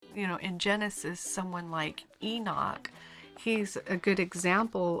in Genesis, someone like Enoch, he's a good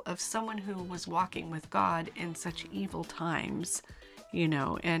example of someone who was walking with God in such evil times,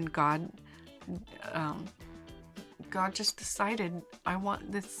 and God just decided, I want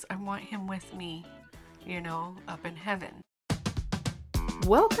him with me, up in heaven.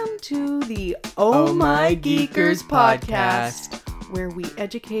 Welcome to the Oh My Geekers podcast, where we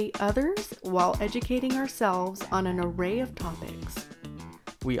educate others while educating ourselves on an array of topics.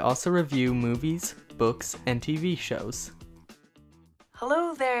 We also review movies, books, and TV shows.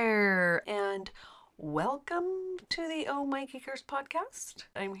 Hello there, and welcome to the Oh My Geekers podcast.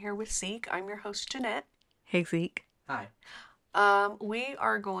 I'm here with Zeke. I'm your host, Jeanette. Hey, Zeke. Hi. We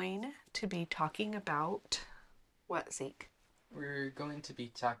are going to be talking about what, Zeke? We're going to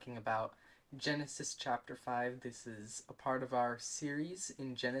be talking about Genesis chapter 5. This is a part of our series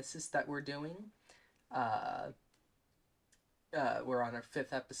in Genesis that we're doing. We're on our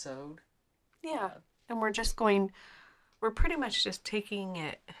 5th episode. Yeah, and we're pretty much just taking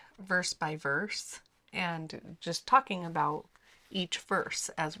it verse by verse and just talking about each verse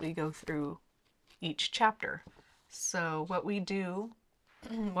as we go through each chapter. So what we're doing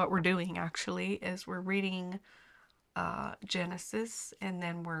actually, is we're reading Genesis, and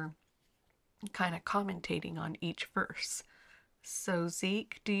then we're kind of commentating on each verse. So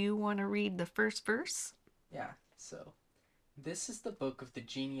Zeke, do you want to read the first verse? Yeah, so this is the book of the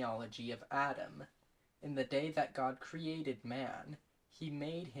genealogy of Adam. In the day that God created man, he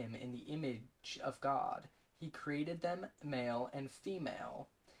made him in the image of God. He created them male and female,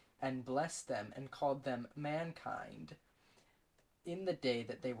 and blessed them and called them mankind in the day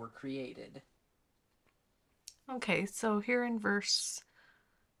that they were created. Okay, so here in verse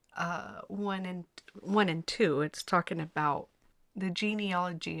 1 and 2, it's talking about the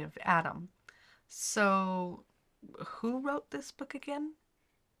genealogy of Adam. So who wrote this book again?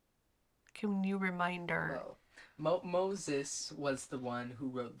 Can you remind our... Well, Moses was the one who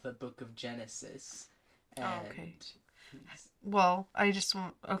wrote the book of Genesis. And okay. Well, I just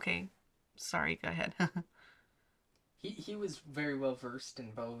want... Okay. Sorry, go ahead. he was very well versed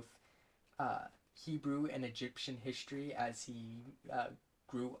in both Hebrew and Egyptian history as he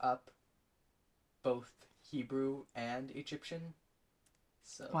grew up both Hebrew and Egyptian.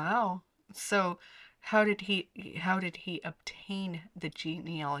 So wow. So how did he obtain the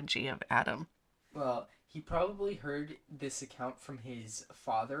genealogy of Adam? Well, he probably heard this account from his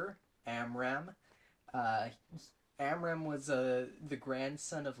father, Amram. Amram was the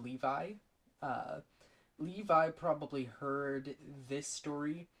grandson of Levi. Levi probably heard this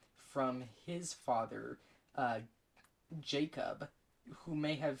story from his father, Jacob, who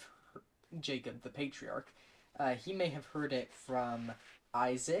may have Jacob the patriarch. He may have heard it from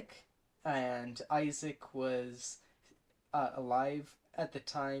Isaac, and Isaac was alive at the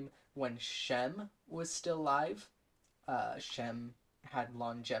time when Shem was still alive. Shem had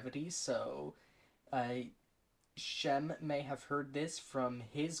longevity, so Shem may have heard this from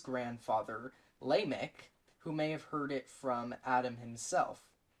his grandfather, Lamech, who may have heard it from Adam himself.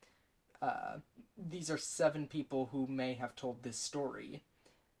 These are 7 people who may have told this story.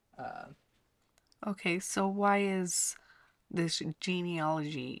 Okay, so why is this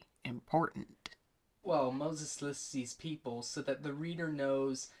genealogy important? Well, Moses lists these people so that the reader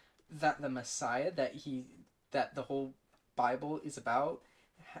knows that the Messiah that the whole Bible is about,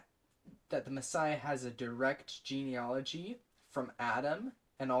 that the Messiah has a direct genealogy from Adam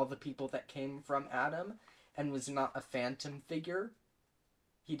and all the people that came from Adam, and was not a phantom figure.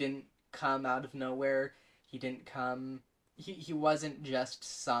 He didn't come out of nowhere. He wasn't just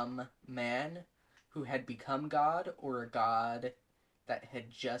some man who had become God, or a God that had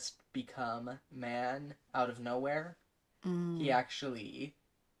just become man out of nowhere. He actually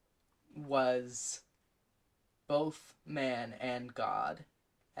was both man and God,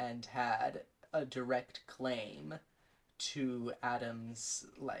 and had a direct claim to Adam's,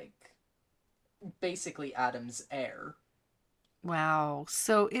 basically Adam's heir. Wow.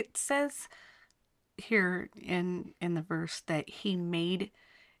 So it says here in the verse that he made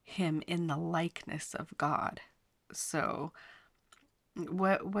him in the likeness of God. So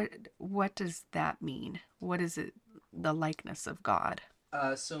what does that mean? What is it, the likeness of God?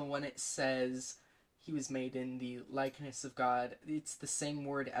 So when it says he was made in the likeness of God, it's the same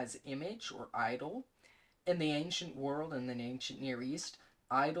word as image or idol. In the ancient world, in the ancient Near East,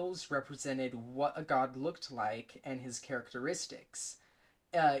 idols represented what a god looked like and his characteristics.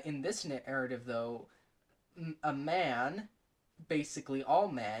 In this narrative, though, a man, basically all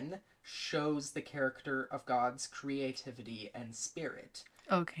men, shows the character of God's creativity and spirit.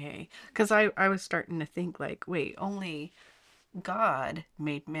 Okay, because I was starting to think, like, wait, only God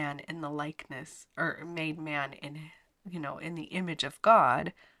made man in the likeness, or made man in, in the image of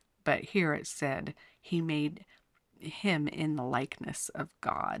God, but here it said he made him in the likeness of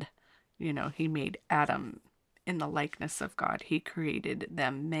God. He made Adam in the likeness of God. He created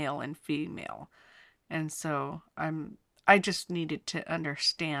them male and female. And so I just needed to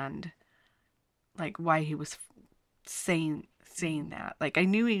understand like why he was saying that. Like I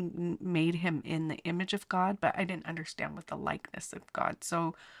knew he made him in the image of God, but I didn't understand what the likeness of God.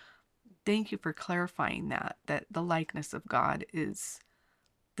 So thank you for clarifying that the likeness of God is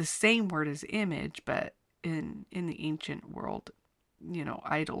the same word as image, but in the ancient world,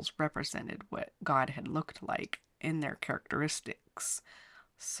 idols represented what God had looked like in their characteristics.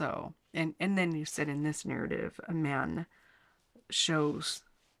 So, and then you said in this narrative, a man shows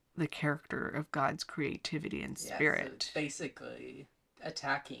the character of God's creativity and Yeah, so it's spirit. basically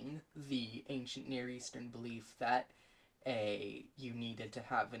attacking the ancient Near Eastern belief that you needed to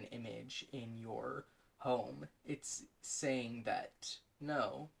have an image in your home. It's saying that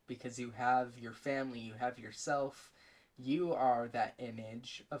no, because you have your family, you have yourself, you are that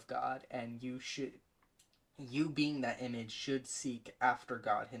image of God, and you being that image should seek after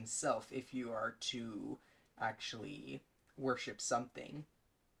God Himself if you are to actually worship something,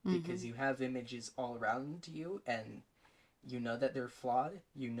 because you have images all around you, and you know that they're flawed,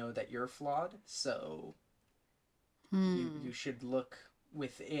 you know that you're flawed, so you should look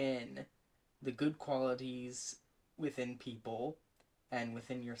within the good qualities within people and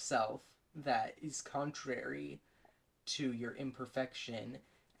within yourself that is contrary to your imperfection,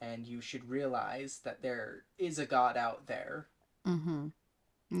 and you should realize that there is a God out there. Mm-hmm.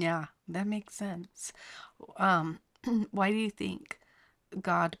 Yeah, that makes sense. Um, why do you think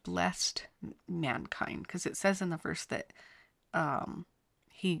God blessed mankind? Because it says in the verse that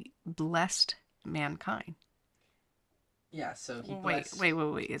he blessed mankind. Yeah, so he Wait, blessed. wait,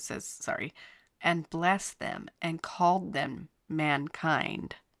 wait, wait. It says, sorry, and blessed them and called them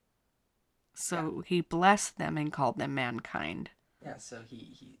mankind. Yeah, So he blessed them and called them mankind. yeah. So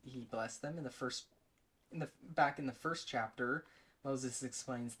he blessed them in the first in the first chapter. Moses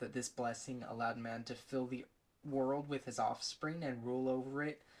explains that this blessing allowed man to fill the world with his offspring and rule over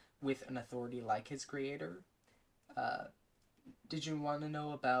it with an authority like his creator. Uh, did you want to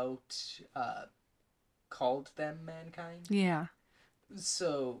know about called them mankind? Yeah.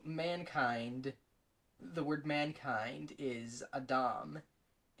 So mankind, the word mankind is Adam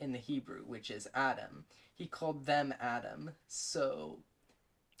in the Hebrew, which is Adam. He called them Adam. So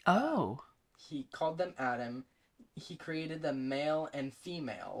uh, Oh. he called them Adam. He created them male and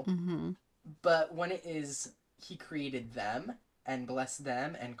female. Mm-hmm. But when it is he created them and blessed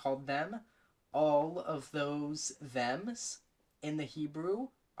them and called them, all of those thems in the Hebrew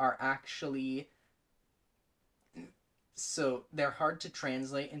are actually, so they're hard to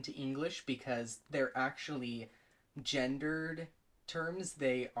translate into English because they're actually gendered terms.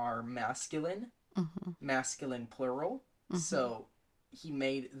 They are masculine, Mm-hmm. masculine plural. Mm-hmm. So he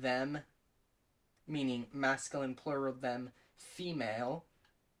made them, meaning masculine plural, them female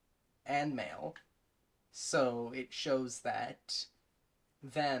and male. So it shows that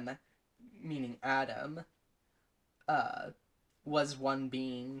them, meaning Adam, uh, was one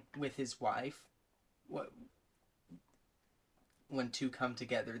being with his wife. When two come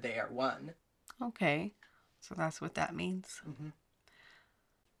together, they are one. Okay. So that's what that means. Mm-hmm.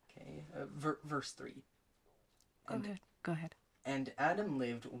 Okay, verse 3. Go And ahead. Go ahead. And Adam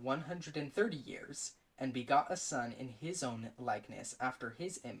lived 130 years, and begot a son in his own likeness after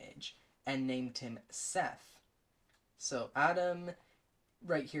his image, and named him Seth. So Adam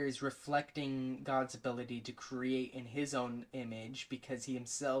right here is reflecting God's ability to create in his own image because he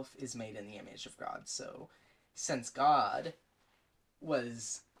himself is made in the image of God. So since God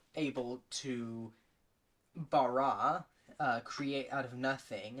was able to bara, create out of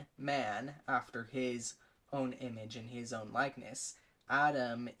nothing man after his own image and his own likeness,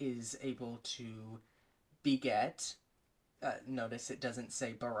 Adam is able to beget. Notice it doesn't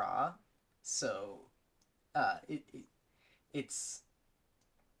say bara, so it's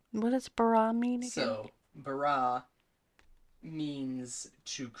What does bara mean again? so bara means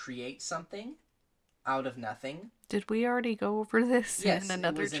to create something out of nothing. Did we already go over this in Yes,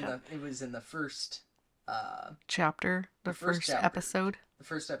 another it was in the first chapter, the the first first chapter, episode the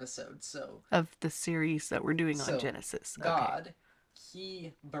first episode. So of the series that we're doing on so Genesis? Okay. God,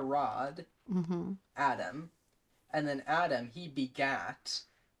 he barad Mm-hmm. Adam, and then Adam he begat.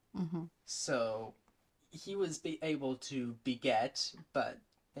 Mm-hmm. So he was able to beget, but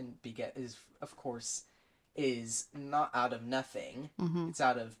and beget is of course is not out of nothing. Mm-hmm. It's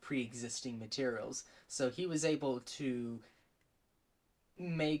out of pre-existing materials. So he was able to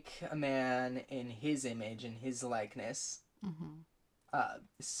make a man in his image and his likeness. Mm-hmm.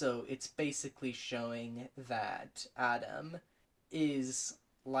 So it's basically showing that Adam is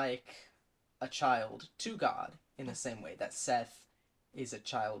like a child to God in the same way that Seth is a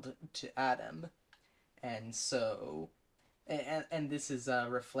child to Adam. And so, and this is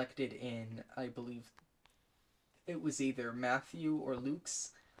reflected in, I believe, it was either Matthew or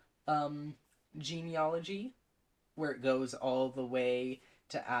Luke's um, genealogy, where it goes all the way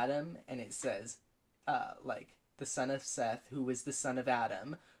to Adam, and it says, like, the son of Seth, who was the son of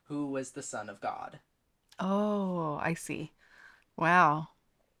Adam, who was the son of God. Oh, I see. Wow,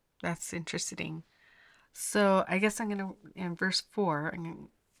 that's interesting. So I guess I'm gonna in verse 4.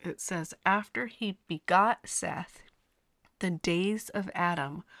 It says, "After he begot Seth, the days of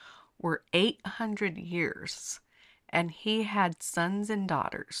Adam were 800 years, and he had sons and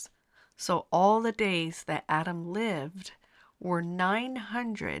daughters. So all the days that Adam lived were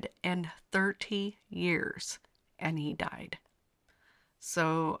 930 years, and he died."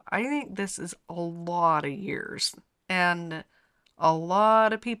 So I think this is a lot of years, and a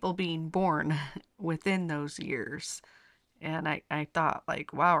lot of people being born within those years. And I thought,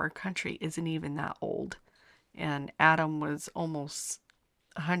 like, wow, our country isn't even that old. And Adam was almost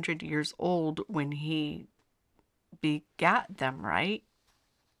 100 years old when he begat them, right?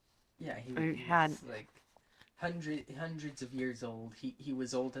 Yeah, he, We he had, was like hundreds of years old. He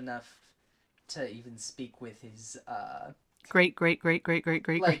was old enough to even speak with his great, great, great, great, great, great,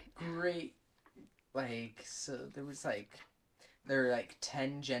 great. like great, like, so there were like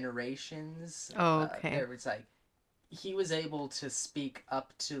 10 generations. Oh, okay. There was like he was able to speak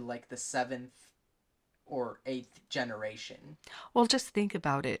up to like the seventh or eighth generation. Well, just think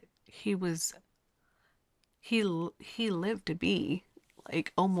about it. He lived to be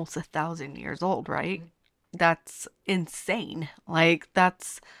like almost 1,000 years old, right? That's insane. Like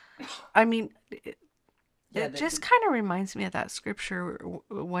that's, I mean, Yeah, it just kind of reminds me of that scripture,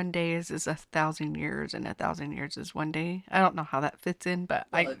 one day is 1,000 years and 1,000 years is one day. I don't know how that fits in, but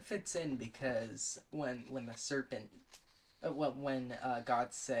well, it fits in because when the serpent, well, when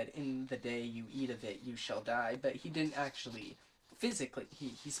God said, "In the day you eat of it, you shall die," but he didn't actually physically.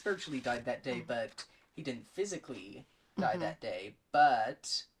 He spiritually died that day, but he didn't physically die Mhm. that day.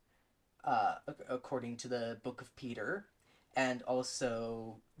 But according to the Book of Peter, and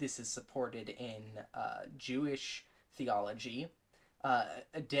also this is supported in Jewish theology,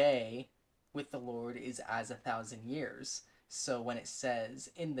 a day with the Lord is as 1,000 years. So when it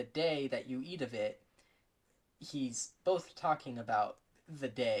says, "In the day that you eat of it," he's both talking about the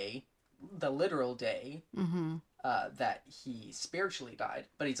day, the literal day Mhm. that he spiritually died,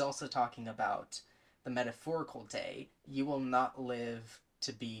 but he's also talking about the metaphorical day. You will not live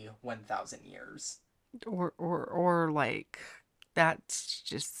to be 1,000 years. Or like that's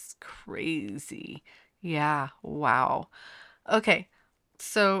just crazy. Yeah, wow. Okay.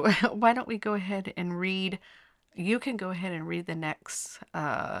 So why don't we go ahead and read, you can go ahead and read the next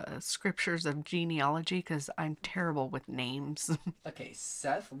scriptures of genealogy because I'm terrible with names. Okay,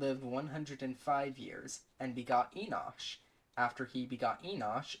 Seth lived 105 years and begot Enosh. After he begot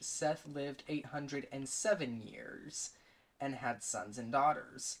Enosh, Seth lived 807 years and had sons and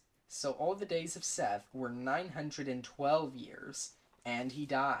daughters. So all the days of Seth were 912 years, and he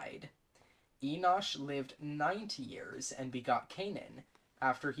died. Enosh lived 90 years and begot Canaan.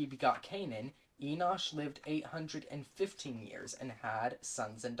 After he begot Canaan, Enosh lived 815 years and had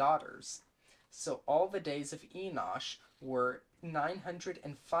sons and daughters. So all the days of Enosh were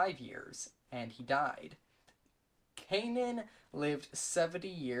 905 years, and he died. Canaan lived 70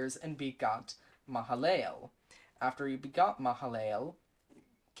 years and begot Mahalalel. After he begot Mahalalel,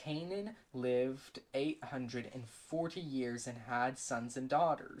 Canaan lived 840 years and had sons and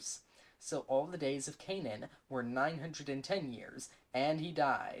daughters. So all the days of Canaan were 910 years, and he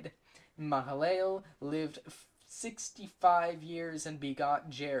died. Mahalalel lived 65 years and begot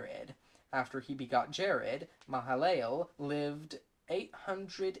Jared. After he begot Jared, Mahalalel lived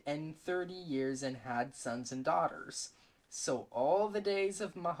 830 years and had sons and daughters. So all the days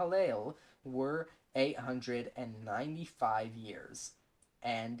of Mahalalel were 895 years,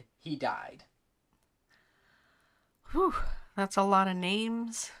 and he died. Whew, that's a lot of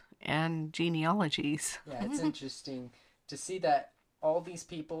names and genealogies. Yeah, it's interesting to see that all these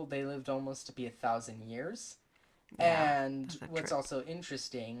people, they lived almost to be 1,000 years. Yeah, And that's a what's trip. also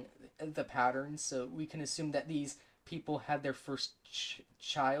interesting, the patterns. So we can assume that these people had their first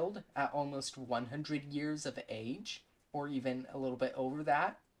child at almost 100 years of age, or even a little bit over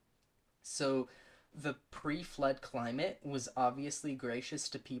that. So the pre flood climate was obviously gracious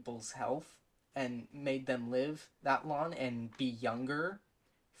to people's health and made them live that long and be younger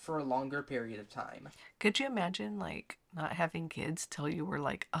for a longer period of time. Could you imagine like not having kids till you were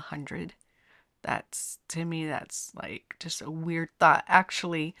like 100? That's, to me, that's like just a weird thought.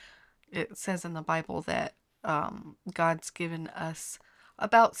 Actually, it says in the Bible that God's given us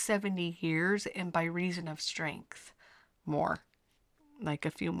about 70 years, and by reason of strength, more, like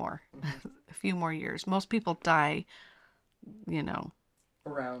a few more, Hmm. a few more years. Most people die, you know,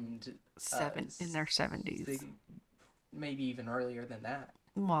 Around in their 70s. maybe even earlier than that.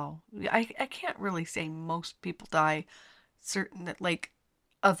 Well, I can't really say most people die certain, like,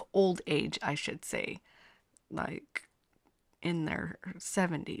 of old age, I should say, like in their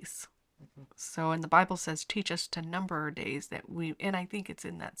 70s. Hmm. So, and the Bible says, teach us to number our days that we, and I think it's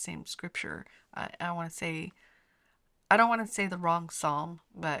in that same scripture. I want to say, I don't want to say the wrong psalm,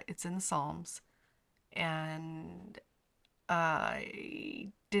 but it's in the Psalms. And I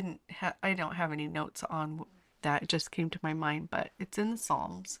don't have any notes on that. It just came to my mind, but it's in the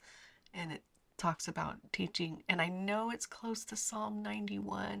Psalms and it talks about teaching. And I know it's close to Psalm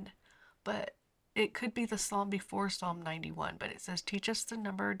 91, but it could be the psalm before Psalm 91. But it says, teach us the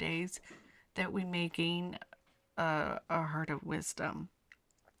number of days that we may gain a heart of wisdom.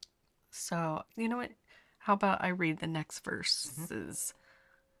 So, you know what? How about I read the next Hmm. verses?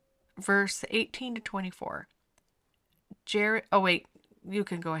 Verse 18 to 24. Jared, oh wait, you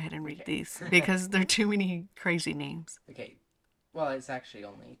can go ahead and read Okay. these because there are too many crazy names. Okay. Well, it's actually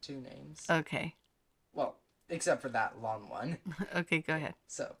only two names. Okay. Well, except for that long one. Okay, go Okay. ahead.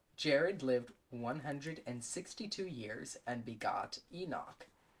 So, Jared lived 162 years and begot Enoch.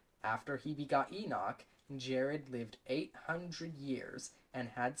 After he begot Enoch, Jared lived 800 years and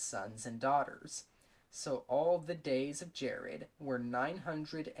had sons and daughters. So all the days of Jared were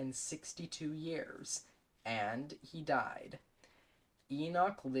 962 years, and he died.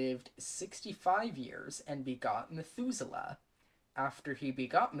 Enoch lived 65 years and begot Methuselah. After he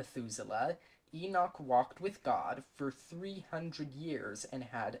begot Methuselah, Enoch walked with God for 300 years and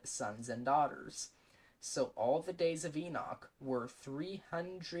had sons and daughters. So all the days of Enoch were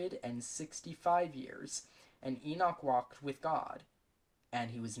 365 years, and Enoch walked with God,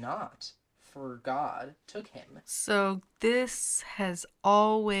 and he was not, for God took him. So this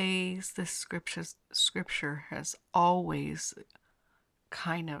scripture has always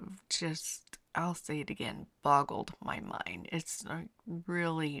kind of just, I'll say it again, boggled my mind. It's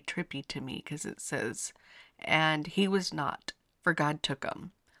really trippy to me because it says, and he was not, for God took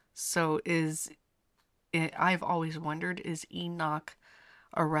him. So I've always wondered, is Enoch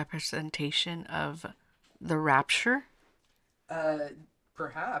a representation of the rapture? Uh,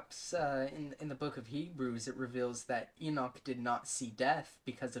 Perhaps in the book of Hebrews it reveals that Enoch did not see death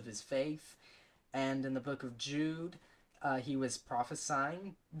because of his faith, and in the book of Jude, he was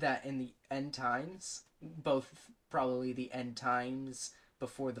prophesying that in the end times, both probably the end times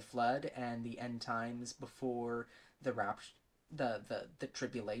before the flood and the end times before the rapture, the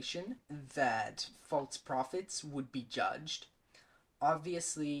tribulation, that false prophets would be judged.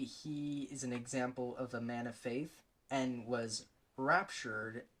 Obviously, he is an example of a man of faith and was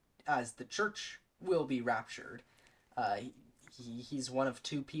raptured as the church will be raptured. Uh, he's one of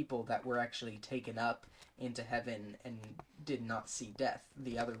two people that were actually taken up into heaven and did not see death,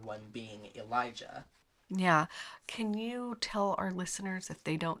 the other one being Elijah. Yeah. Can you tell our listeners if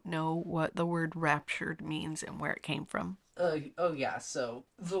they don't know what the word raptured means and where it came from? Oh yeah, so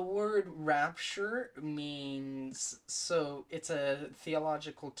the word rapture means, so it's a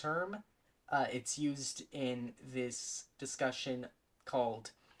theological term. It's used in this discussion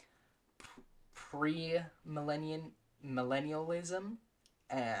called millennialism,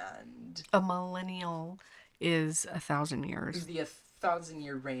 and A millennial is 1,000 years. the 1,000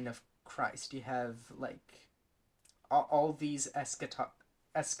 year reign of Christ. You have like all these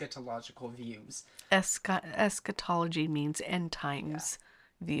eschatological views. Eschatology means end Yeah, times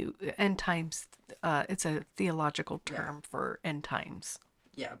view. End times, it's a theological yeah, term for end times.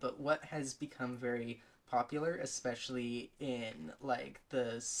 yeah. But what has become very popular, especially in like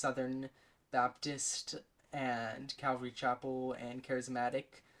the Southern Baptist and Calvary Chapel and Charismatic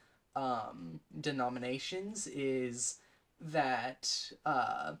denominations, is that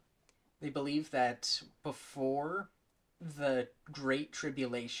they believe that before the Great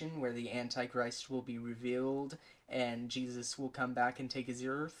Tribulation, where the Antichrist will be revealed and Jesus will come back and take his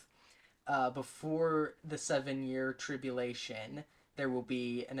earth, before the 7 year tribulation, there will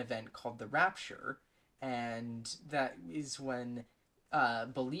be an event called the Rapture, and that is when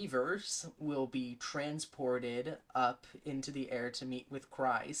believers will be transported up into the air to meet with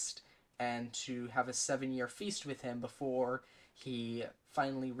Christ and to have a 7 year feast with him before he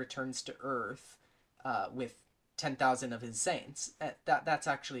finally returns to earth with 10,000 of his saints. That's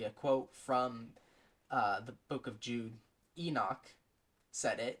actually a quote from the book of Jude. Enoch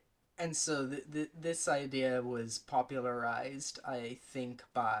said it. And so this idea was popularized, I think,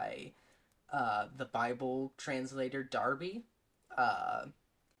 by the Bible translator Darby.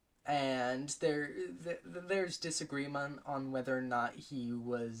 And there's disagreement on whether or not he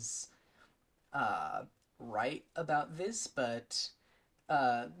was right about this, but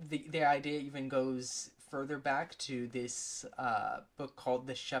the idea even goes further back to this book called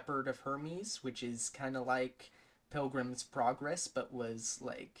The Shepherd of Hermes, which is kind of like Pilgrim's Progress, but was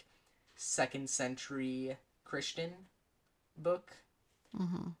like 2nd century Christian book.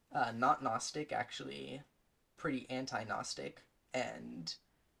 Not Gnostic, actually, pretty anti-Gnostic, and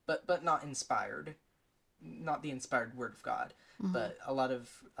but not inspired, not the inspired Word of God. But a lot of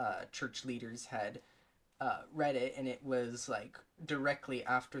church leaders had read it, and it was like directly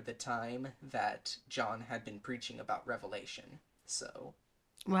after the time that John had been preaching about Revelation. So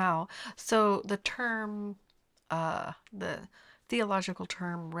Wow. So the theological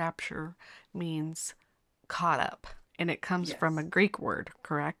term rapture means caught up, and it comes from a yes, Greek word,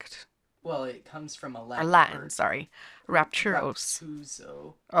 correct? well, it comes from a Or Latin Latin, word, sorry. Rapturos.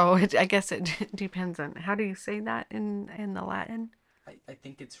 raptuzo. Oh, I guess it depends on how do you say that in the Latin? I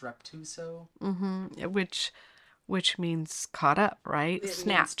think it's raptuzo. Which means caught up, right? It means to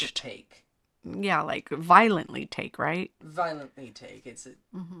Snatched. take, Yeah, like violently take, right? violently take. It's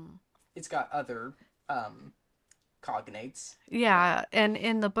got other cognates. Yeah, and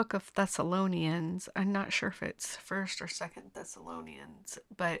in the book of Thessalonians, I'm not sure if it's first or second Thessalonians,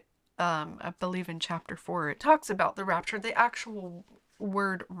 but I believe in chapter 4 it talks about the rapture. The actual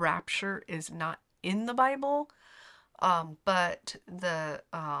word rapture is not in the Bible, but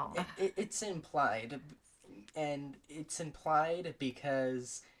It's implied, and it's implied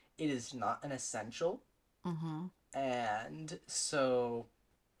because it is not an essential. And so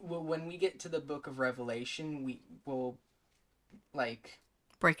when we get to the book of Revelation, we will like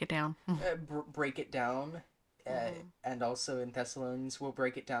break it down. break it down, and also in Thessalonians we'll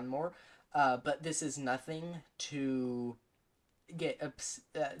break it down more. But this is nothing to get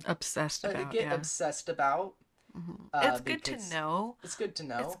Obsessed about, get yeah. obsessed about. It's good to know. It's good to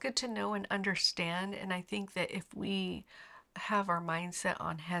know. It's good to know and understand. And I think that if we have our mindset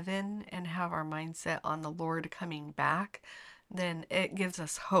on heaven and have our mindset on the Lord coming back, then it gives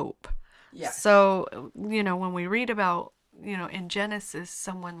us hope. Yeah. So, when we read about, in Genesis,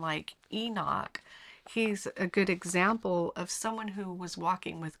 someone like Enoch, he's a good example of someone who was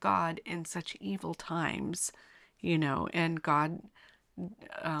walking with God in such evil times, and God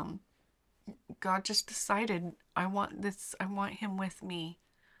just decided, I want him with me,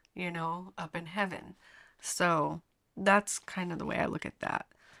 up in heaven. So that's kind of the way I look at that.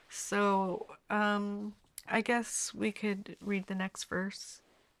 So, I guess we could read the next verse.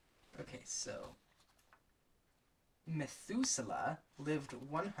 Okay, so Methuselah lived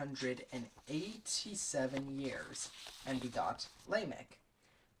 187 years and begot Lamech.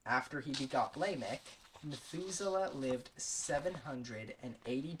 After he begot Lamech, Methuselah lived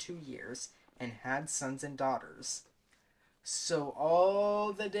 782 years and had sons and daughters. So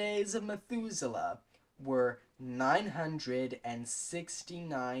all the days of Methuselah were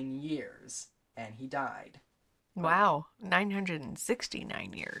 969 years, and he died. Wow,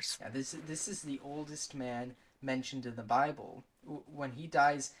 969 years. Yeah, this is the oldest man mentioned in the Bible. When he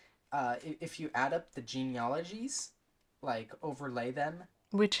dies, if you add up the genealogies, like overlay them,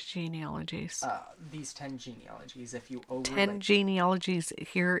 Which genealogies? these 10 genealogies, if you overlay 10 genealogies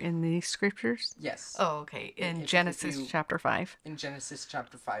here in these scriptures? yes, Oh, okay. In if Genesis you, chapter 5. in Genesis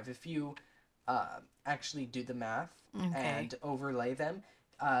chapter 5, if you actually do the math Okay. and overlay them,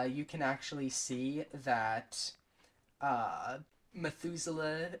 you can actually see that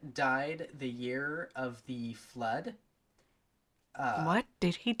Methuselah died the year of the flood. What?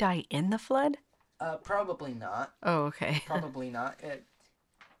 Did he die in the flood? Probably not. Oh, okay. Probably not.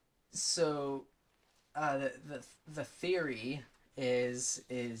 So, the theory is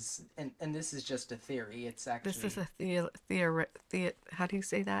and this is just a theory. It's actually This is a how do you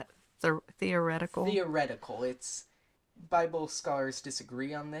say that? Theoretical? theoretical. It's Bible scholars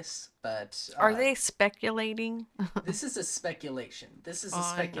disagree on this, but Are they speculating this is a speculation. This is a On-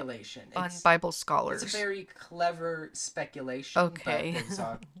 speculation. on Bible scholars? It's a very clever speculation. Okay.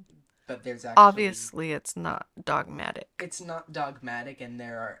 But there's actually Obviously, it's not dogmatic. it's not dogmatic, and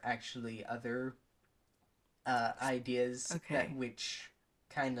there are actually other ideas Okay. which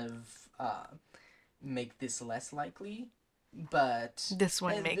kind of make this less likely. But This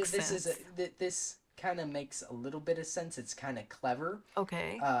one makes sense. This kind of makes a little bit of sense. It's kind of clever.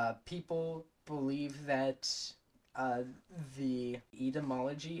 Okay. People believe that Uh, the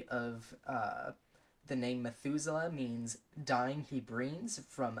etymology of the name Methuselah means dying he brings,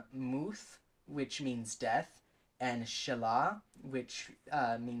 from Muth, which means death, and Shelah, which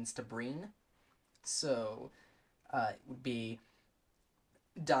means to bring. So it would be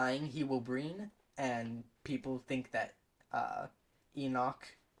dying he will bring, and people think that Enoch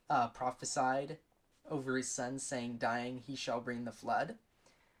prophesied over his son, saying, dying he shall bring the flood.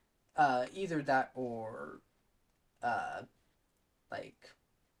 Either that or like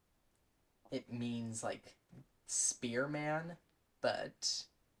it means like spearman, but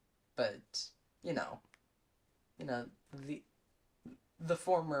you know you know the the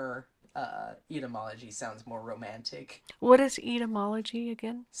former etymology sounds more romantic. What is etymology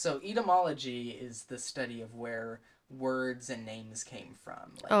again? So etymology is the study of where words and names came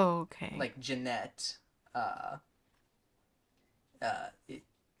from, Oh, okay. like Jeanette. It,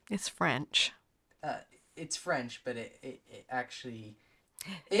 It's French. uh, it's French, but it actually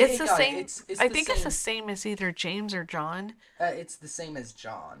It's it the got it. same. It's I the think same. it's the same as either James or John. It's the same as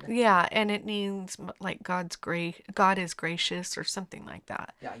John. Yeah, and it means like God is gracious or something like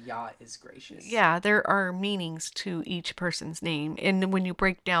that. Yeah, Yah is gracious. Yeah, there are meanings to each person's name, and when you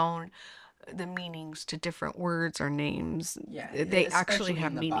break down the meanings to different words or names, Yeah, they actually especially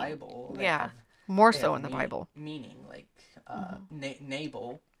have in the meaning. Bible, Yeah, more they so have in the Bible. meaning. Like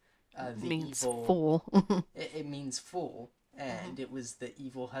Nabal, the Means evil. fool. It means fool, and it was the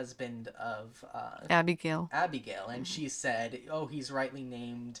evil husband of Abigail. Abigail, and she said, "Oh, he's rightly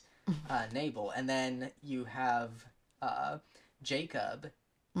named Nabal." And then you have Jacob,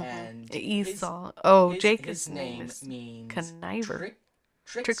 and Esau. Oh, his Jacob's name name is means Conniver.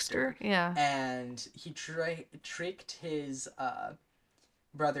 trickster, Yeah. and he tricked his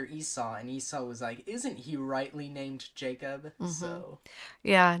brother Esau, and Esau was like, "Isn't he rightly named Jacob?" So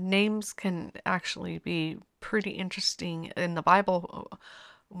Yeah, names can actually be pretty interesting in the Bible,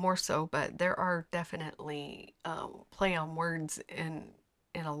 more so, but there are definitely play on words in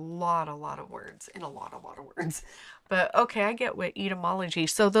a lot of words, in a lot of words. But okay, I get what etymology.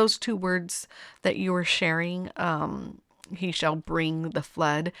 So those two words that you were sharing, he shall bring the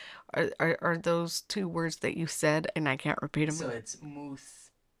flood, are those two words that you said, and I can't repeat them. so it's Muth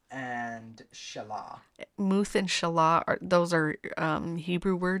and Shelah. Muth and Shalah, those are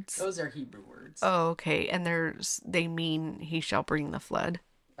Hebrew words. Those are Hebrew words. Oh, okay. And they mean he shall bring the flood.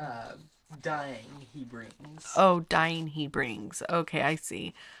 Uh, dying he brings. Oh, dying he brings. Okay, I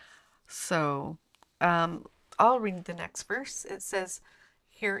see. So, I'll read the next verse. It says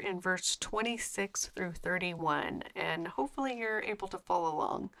here in verse 26 through 31, and hopefully you're able to follow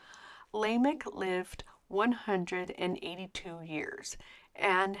along. Lamech lived 182 years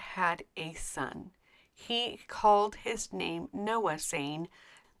and had a son. He called his name Noah, saying,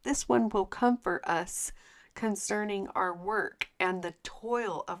 this one will comfort us concerning our work and the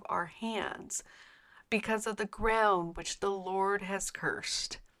toil of our hands, because of the ground which the Lord has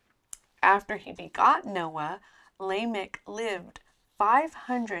cursed. After he begot Noah, Lamech lived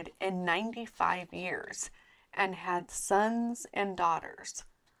 595 years and had sons and daughters.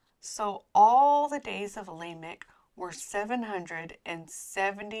 So all the days of Lamech were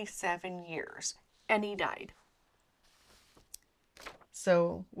 777 years, and he died.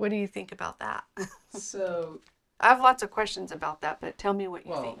 So, what do you think about that? So I have lots of questions about that, but tell me what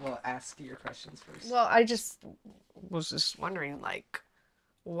you think. well, ask your questions first. Well, I just was just wondering, like,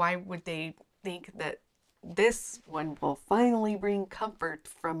 why would they think that this one will finally bring comfort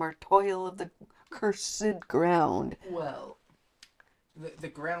from our toil of the cursed ground? Well, the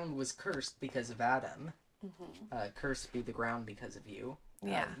ground was cursed because of Adam. Cursed be the ground because of you.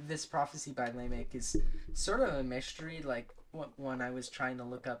 Yeah. This prophecy by Lamech is sort of a mystery. Like when I was trying to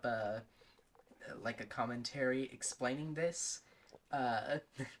look up a commentary explaining this, kind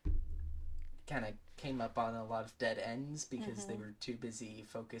of came up on a lot of dead ends because they were too busy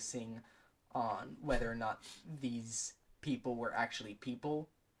focusing on whether or not these people were actually people.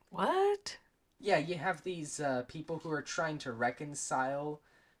 What? Yeah, you have these people who are trying to reconcile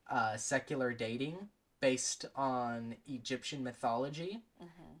secular dating based on Egyptian mythology,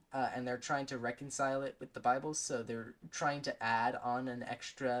 and they're trying to reconcile it with the Bible. So they're trying to add on an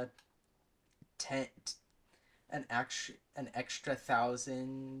extra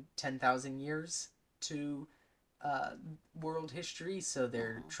 10,000 years to world history. So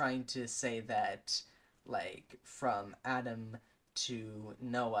they're trying to say that, like, from Adam to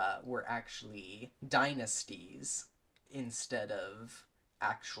Noah were actually dynasties instead of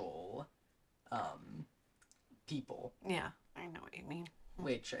actual people. Yeah, I know what you mean.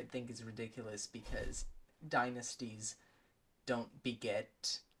 Which I think is ridiculous because dynasties don't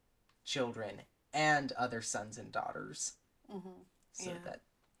beget children and other sons and daughters. Mm-hmm. So Yeah.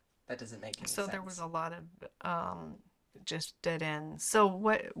 that doesn't make any So there was sense. a lot of just dead ends. So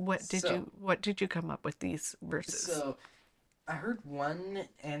So what did you come up with these verses? so I heard one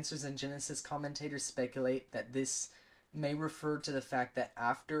Answers in Genesis commentator speculate that this may refer to the fact that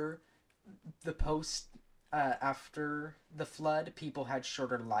the post after the flood, people had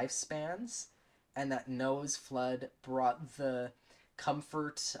shorter lifespans, and that Noah's flood brought the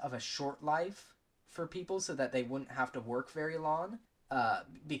comfort of a short life for people, so that they wouldn't have to work very long.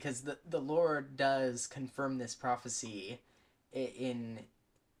 Because the Lord does confirm this prophecy in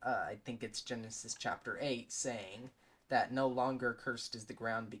I think it's Genesis chapter 8, saying that no longer cursed is the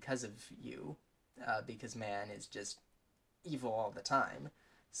ground because of you, because man is just evil all the time.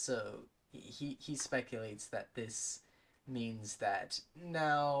 So he speculates that this means that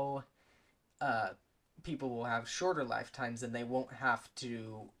now uh, people will have shorter lifetimes and they won't have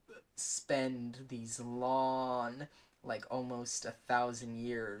to spend these long, like almost 1,000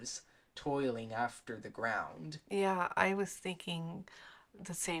 years, toiling after the ground. Yeah, I was thinking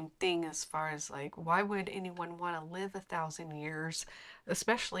the same thing as far as like, why would anyone want to live 1,000 years,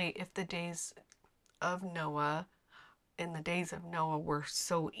 especially if the days of Noah in the days of Noah were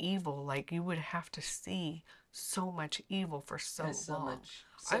so evil? Like, you would have to see so much evil for There's so so long. much,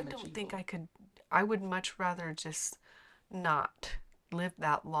 I so much don't think evil. I could, I would much rather just not live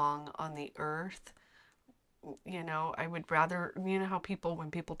that long on the earth. I would rather, how people,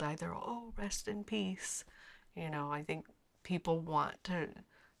 when people die, they're, oh, rest in peace. I think people want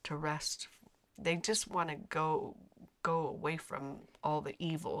to rest. They just want to go away from all the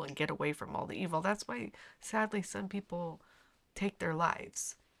evil and get away from all the evil. That's why, sadly, some people take their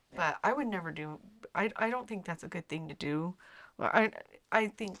lives. Yeah. But I would never do. I don't think that's a good thing to do. I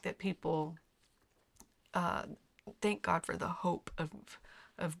think that people uh, thank God for the hope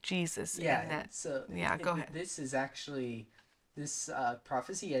of Jesus, Yeah, and that. so Yeah, go ahead. this is actually this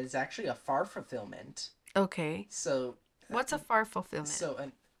prophecy is actually a far fulfillment. Okay. So, What's a far fulfillment? so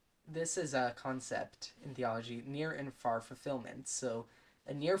and this is a concept in theology: near and far fulfillment. So,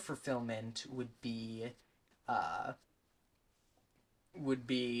 a near fulfillment uh, would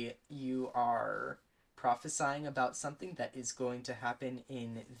be you are prophesying about something that is going to happen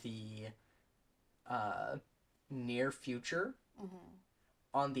in the uh, near future. Mm-hmm.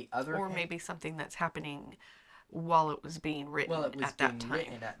 On the other Or hand, maybe something that's happening while it was being well, written it was at that being time.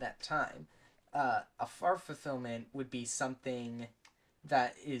 written at that time. A far fulfillment would be something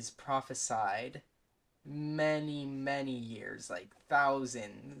that is prophesied many, many years, like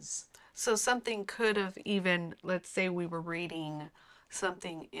thousands. So something could have even, let's say we were reading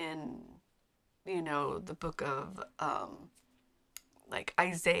something in, the book of like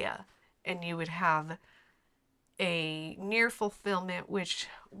Isaiah, and you would have a near fulfillment, which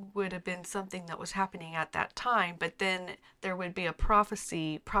would have been something that was happening at that time, but then there would be a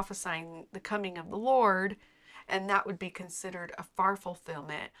prophecy prophesying the coming of the Lord, and that would be considered a far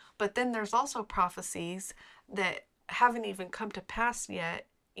fulfillment. But then there's also prophecies that haven't even come to pass yet,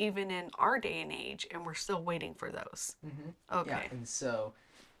 even in our day and age, and we're still waiting for those. Mm-hmm. Yeah, Okay. and so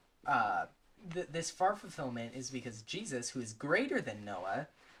uh, this far fulfillment is because Jesus, who is greater than Noah,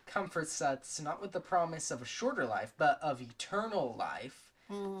 comforts us not with the promise of a shorter life, but of eternal life,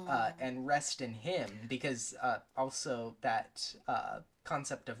 Mm. and rest in Him. Because also that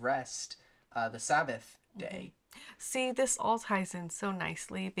concept of rest, the Sabbath Mm-hmm. day. See, this all ties in so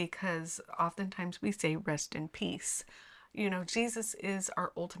nicely because oftentimes we say rest in peace. Jesus is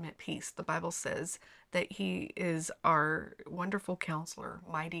our ultimate peace. The Bible says that He is our wonderful counselor,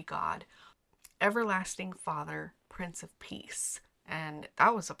 mighty God, everlasting Father, Prince of Peace. And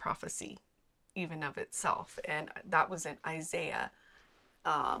that was a prophecy, even of itself. And that was in Isaiah.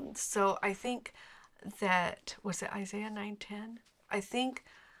 So I think that, was it Isaiah 9:10? I think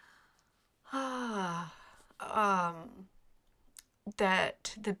ah, um,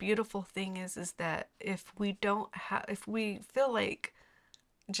 that the beautiful thing is that if we feel like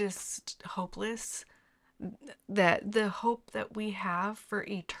just hopeless, that the hope that we have for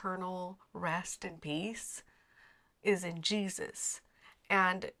eternal rest and peace is in Jesus.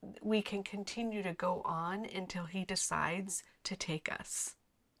 And we can continue to go on until he decides to take us.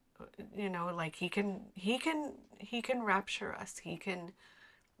 Like he can rapture us. He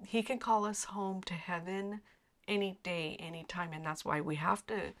can call us home to heaven any day, any time, and that's why we have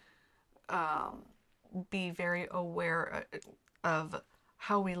to um, be very aware of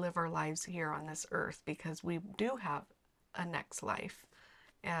how we live our lives here on this earth, because we do have a next life.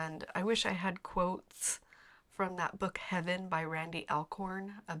 And I wish I had quotes from that book Heaven by Randy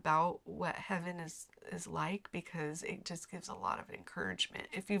Alcorn about what heaven is like, because it just gives a lot of encouragement.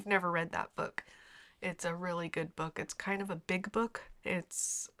 If you've never read that book, It's a really good book. It's kind of a big book.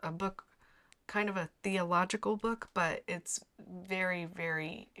 It's a book, kind of a theological book, but it's very,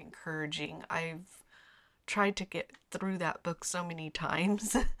 very encouraging. I've tried to get through that book so many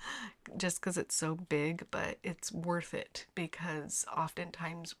times just because it's so big, but it's worth it because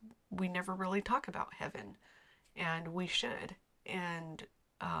oftentimes we never really talk about heaven, and we should. And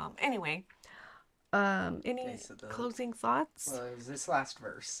anyway, any Okay, so closing thoughts? well, it was this last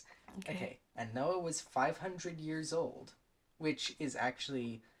verse. Okay. And Noah was 500 years old, which is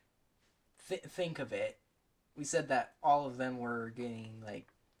actually, think of it. We said that all of them were getting, like,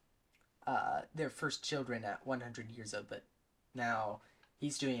 their first children at 100 years old, but now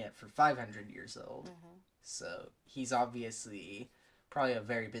he's doing it for 500 years old. Mm-hmm. So he's obviously probably a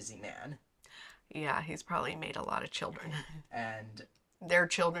very busy man. Yeah, he's probably made a lot of children. And Their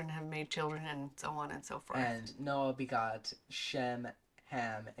children have made children, and so on and so forth. and Noah begot Shem,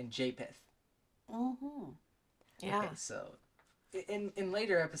 Ham, and Japheth. Mm-hmm. Yeah. Okay, so in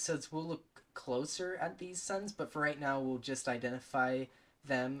later episodes we'll look closer at these sons, but for right now we'll just identify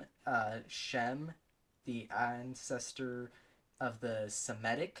them. Shem, the ancestor of the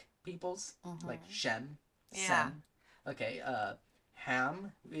Semitic peoples, like Shem, Yeah. Sem. Okay,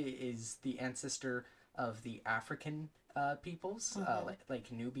 Ham is the ancestor of the African peoples,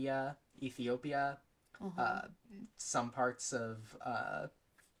 like Nubia, Ethiopia, some parts of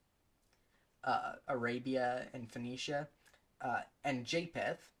Arabia and Phoenicia, and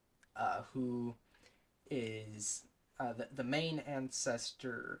Japheth, who is the main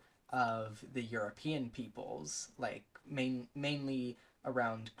ancestor of the European peoples, like mainly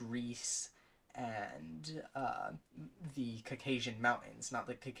around Greece and the Caucasian Mountains, not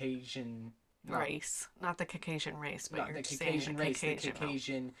the Caucasian Race, not the Caucasian race, but not you're the saying Caucasian the race, the Caucasian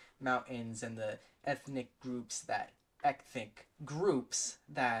Caucasian mountains and the ethnic groups that had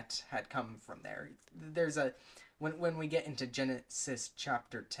come from there. There's a when we get into Genesis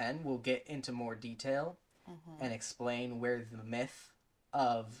chapter 10, we'll get into more detail and explain where the myth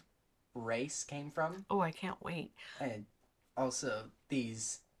of race came from. Oh, I can't wait. And also,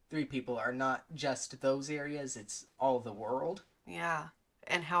 these three people are not just those areas, it's all the world. Yeah.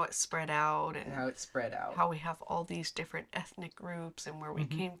 And how it spread out, and how it spread out. How we have all these different ethnic groups and where we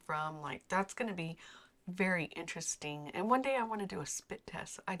came from. Like, that's going to be very interesting. And one day I want to do a spit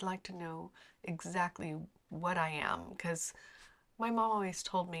test. I'd like to know exactly what I am, because my mom always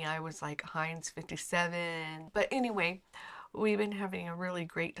told me I was like Heinz 57. But anyway, we've been having a really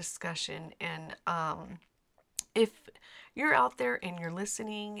great discussion. And if you're out there and you're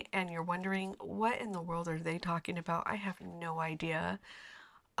listening and you're wondering what in the world are they talking about, I have no idea.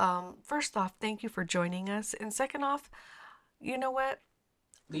 First off, thank you for joining us. And second off, you know what?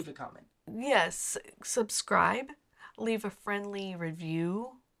 Leave a comment. Yes, subscribe, leave a friendly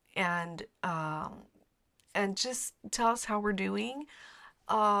review, and just tell us how we're doing.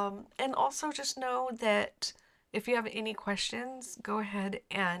 And also just know that if you have any questions, go ahead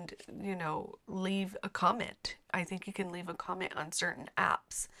and, leave a comment. I think you can leave a comment on certain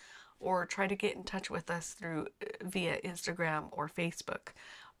apps, or try to get in touch with us via Instagram or Facebook.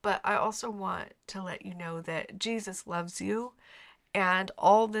 But I also want to let you know that Jesus loves you, and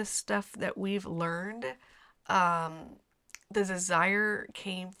all this stuff that we've learned, the desire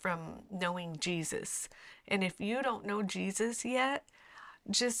came from knowing Jesus. And if you don't know Jesus yet,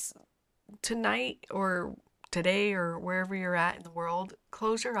 just tonight or today or wherever you're at in the world,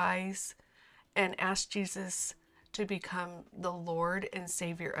 close your eyes and ask Jesus to become the Lord and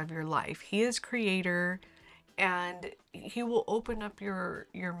Savior of your life. He is creator, and he will open up your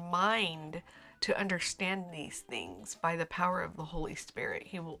mind to understand these things by the power of the Holy Spirit.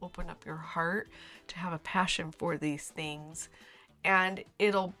 He will open up your heart to have a passion for these things, and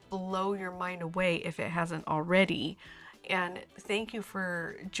it'll blow your mind away if it hasn't already. And thank you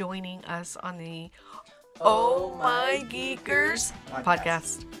for joining us on the Oh My Geekers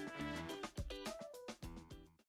podcast.